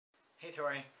Hey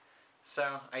Tori.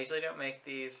 So I usually don't make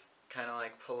these kind of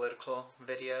like political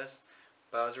videos,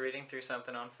 but I was reading through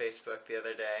something on Facebook the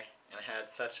other day and it had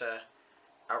such a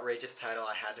outrageous title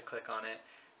I had to click on it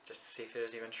just to see if it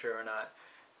was even true or not.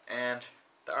 And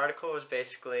the article was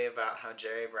basically about how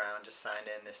Jerry Brown just signed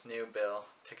in this new bill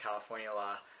to California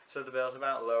law. So the bill is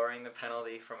about lowering the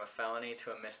penalty from a felony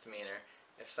to a misdemeanor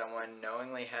if someone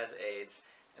knowingly has AIDS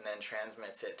and then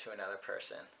transmits it to another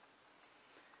person.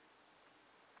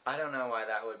 I don't know why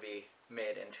that would be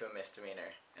made into a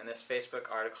misdemeanor. And this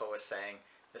Facebook article was saying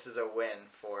this is a win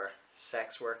for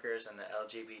sex workers and the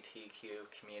LGBTQ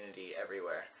community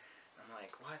everywhere. I'm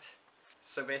like, what?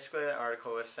 So basically the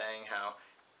article was saying how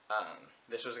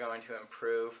this was going to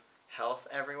improve health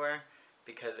everywhere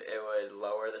because it would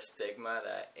lower the stigma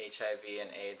that HIV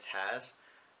and AIDS has.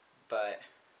 But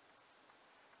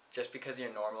just because you're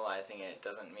normalizing it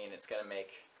doesn't mean it's going to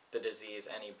make the disease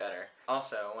any better.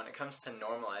 Also, when it comes to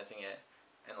normalizing it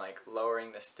and like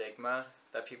lowering the stigma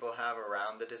that people have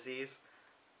around the disease,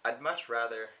 I'd much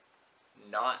rather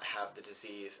not have the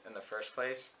disease in the first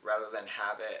place rather than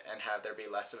have it and have there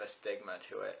be less of a stigma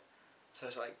to it. So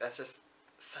it's like, that's just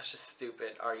such a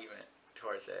stupid argument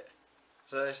towards it.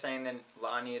 So they're saying that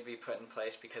law needed to be put in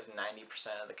place because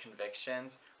 90% of the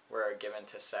convictions were given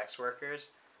to sex workers.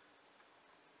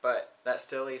 But that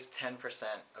still leaves 10%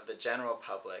 of the general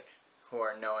public who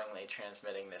are knowingly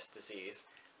transmitting this disease,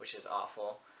 which is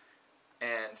awful.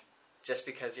 And just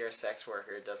because you're a sex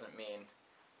worker doesn't mean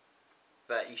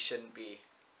that you shouldn't be,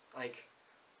 like,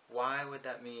 why would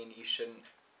that mean you shouldn't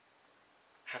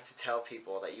have to tell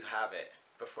people that you have it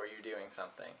before you're doing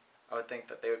something? I would think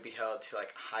that they would be held to,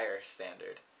 like, a higher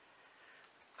standard.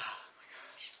 Oh my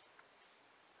gosh.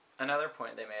 Another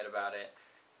point they made about it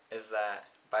is that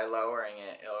by lowering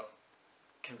it, it'll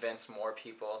convince more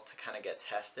people to kind of get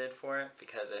tested for it,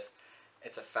 because if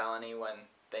it's a felony when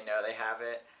they know they have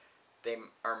it, they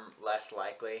are less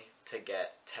likely to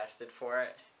get tested for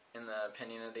it, in the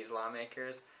opinion of these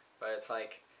lawmakers. But it's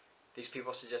like, these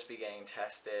people should just be getting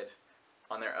tested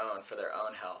on their own for their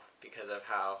own health because of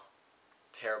how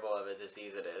terrible of a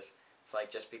disease it is. It's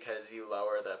like, just because you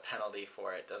lower the penalty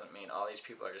for it doesn't mean all these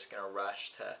people are just going to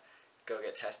rush to go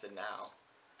get tested now.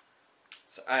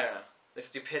 So I don't know, the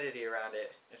stupidity around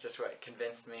it is just what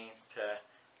convinced me to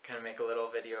kind of make a little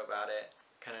video about it,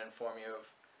 kind of inform you of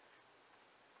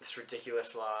this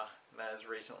ridiculous law that has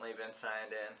recently been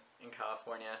signed in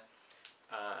California.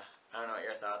 I don't know what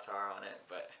your thoughts are on it,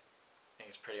 but I think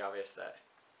it's pretty obvious that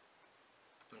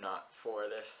I'm not for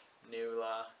this new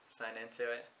law signed into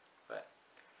it, but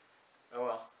oh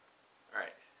well.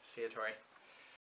 Alright, see you, Tori.